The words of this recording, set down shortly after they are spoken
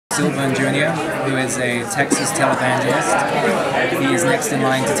Silver Jr., who is a Texas televangelist. He is next in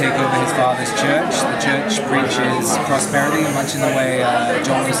line to take over his father's church. The church preaches prosperity, much in the way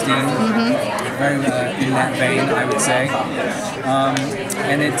John Osteen, very in that vein, I would say.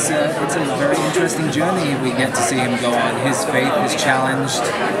 And it's a very interesting journey we get to see him go on. His faith is challenged.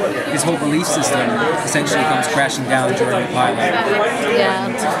 His whole belief system essentially comes crashing down during the pilot.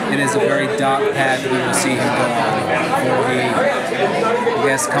 Yeah. It is a very dark path we will see him go on before he, I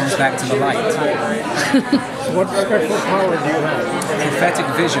guess, comes back to the light. What special power do you have? Prophetic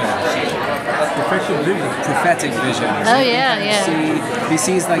vision. Prophetic vision. Prophetic vision. Oh yeah, yeah. He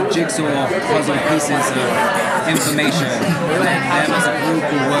sees like jigsaw puzzle pieces of information, and then them as a group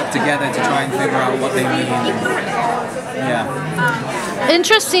will work together to try and figure out what they mean. Yeah.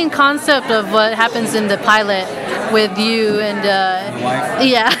 Interesting concept of what happens in the pilot with you and Your wife?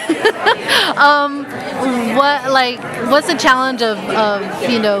 yeah. What's the challenge of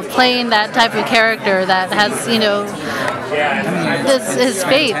playing that type of character that has his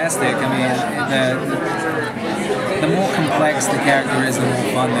faith? Fantastic. I mean, the more complex the character is, the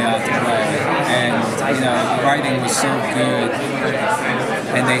more fun they are to play. And the writing was so good,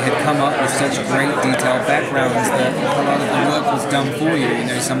 and they had come up with such great detailed backgrounds that a lot of the work was done for you.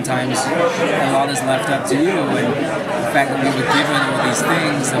 Sometimes a lot is left up to you, and the fact that we were given all these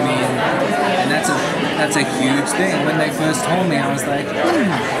things, I mean, and that's a huge thing. When they first told me, I was like,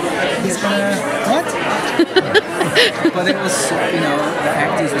 he's gonna what? But it was, the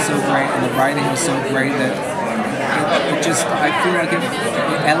actors were so great, and the writing was so great that I feel like it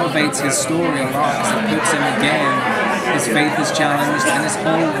elevates his story a lot, because it puts him again, his faith is challenged, and his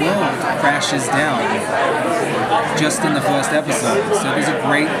whole world crashes down just in the first episode. So it's a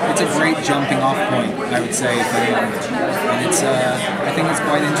great jumping off point, I would say, for him. And I think it's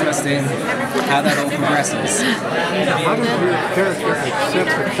quite interesting how that all progresses. How does your character accept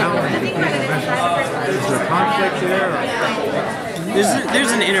the challenge of being a messenger? Is there conflict there?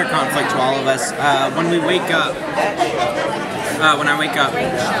 There's an inner conflict to all of us. When I wake up,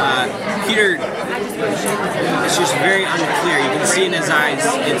 Peter, it's just very unclear. You can see in his eyes,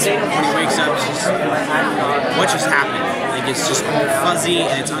 it's when he wakes up, it's just, what just happened? Like, it's just fuzzy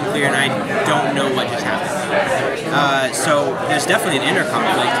and it's unclear, and I don't know what just happened. So there's definitely an inner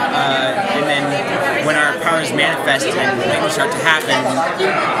conflict. And then when our powers manifest and things start to happen,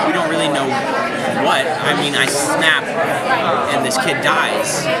 we don't really know what. I mean, I snap and this kid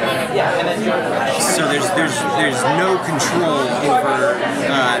dies. So there's no control over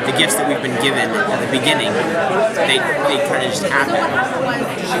the gifts that we've been given at the beginning. They kind of just happen.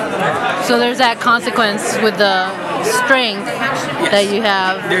 So there's that consequence with the strength that you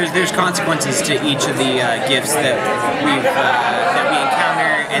have. There's consequences to each of the gifts that we encounter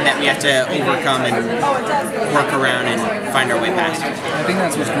and that we have to overcome and work around and find our way past. I think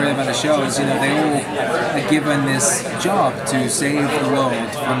that's what's great about the show is, they all are given this job to save the world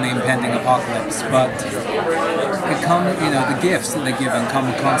from the impending apocalypse, but it comes, the gifts that they're given come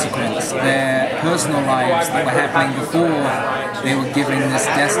with consequence. Their personal lives that were happening before they were given this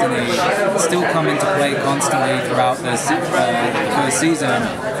destiny still come into play constantly throughout the first season.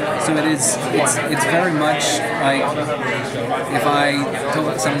 So it's very much like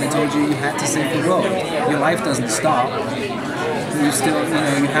if someone told you had to save the world, your life doesn't stop. You still,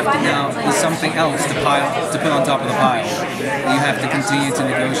 you have to now, there's something else to put on top of the pile. You have to continue to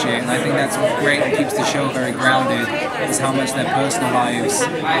negotiate, and I think that's great and keeps the show very grounded, is how much their personal lives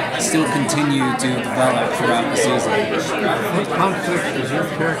still continue to develop throughout the season. What conflict does your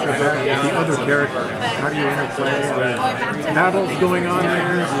character have with the other character? How do you interplay? Are there battles going on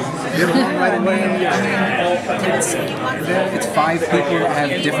there? Do you get along right away? It's 5 people that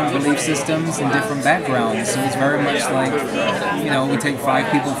have different belief systems and different backgrounds, so it's very much like, we take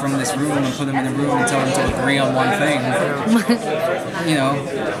 5 people from this room and put them in a room and tell them to agree on one thing.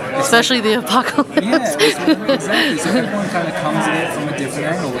 Especially the apocalypse. Yeah, exactly. So everyone kind of comes at it from a different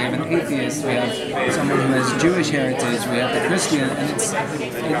angle. We have an atheist, we have someone who has Jewish heritage, we have the Christian, and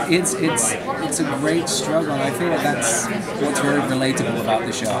it's a great struggle. And I feel like that's what's very relatable about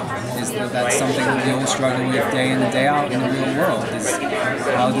the show, is that that's something that we all struggle with day in and day out in the real world, is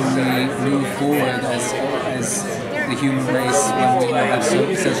how do we move forward as the human race when we all have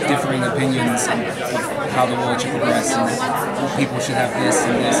such differing opinions of how the world should progress and what people should have this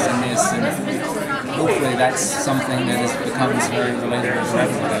and this and this, and hopefully that's something that becomes very relatable for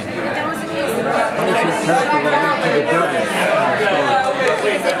everybody. How does your character relate to the devil?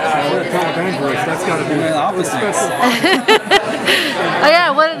 We're a televangelist, that's got to be the opposite. Oh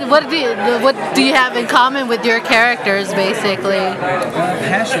yeah, what do you have in common with your characters, basically?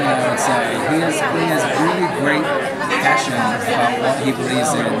 Passion, I would say. He has really great passion about what he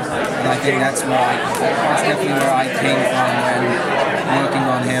believes in, and I think that's definitely where I came from when working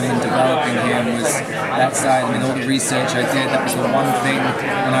on him and developing him, was that side. I mean, all the research I did, that was the one thing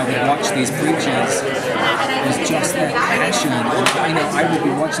when I would watch these preachers, was just their passion. And, you know, I would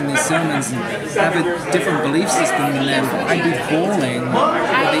be watching these sermons and have a different belief system than them. I'd be bawling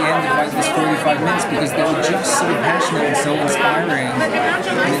at the end of like this 45 minutes because they were just so passionate and so inspiring.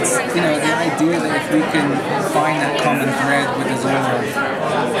 And it's, you know, the idea that if we can find that common thread with us all,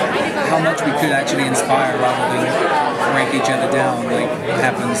 how much we could actually inspire rather than break each other down, like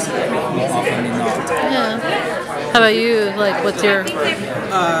happens more often than not. Yeah. How about you? Like, what's your...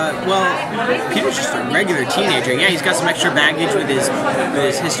 Well, Peter's just a regular teenager. Yeah, he's got some extra baggage with his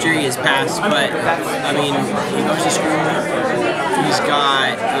history, his past, but, I mean, he goes to school, he's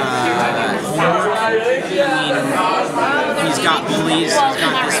got homework, I mean, he's got bullies, he's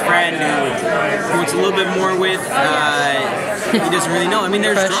got this friend who wants a little bit more with, he doesn't really know. I mean,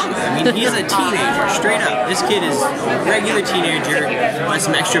 there's drama. I mean, he's a teenager, straight up. This kid is a regular teenager with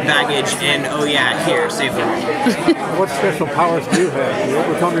some extra baggage, and oh yeah, here, save the world. What special powers do you have? Do you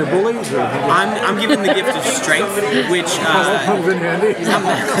overcome your bullies? Or I'm given the gift of strength, which that comes in handy.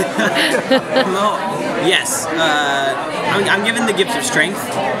 No, yes, I'm given the gift of strength,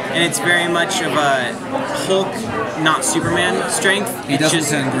 and it's very much of a Hulk, not Superman strength. He doesn't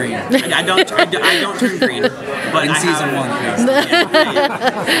turn green. I don't turn green, but in season 1.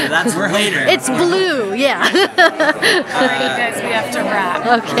 That's later. It's blue, yeah. Alright, you guys, we have to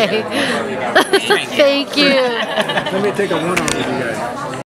wrap. Okay. Strength. Thank you. Let me take a one on with you guys.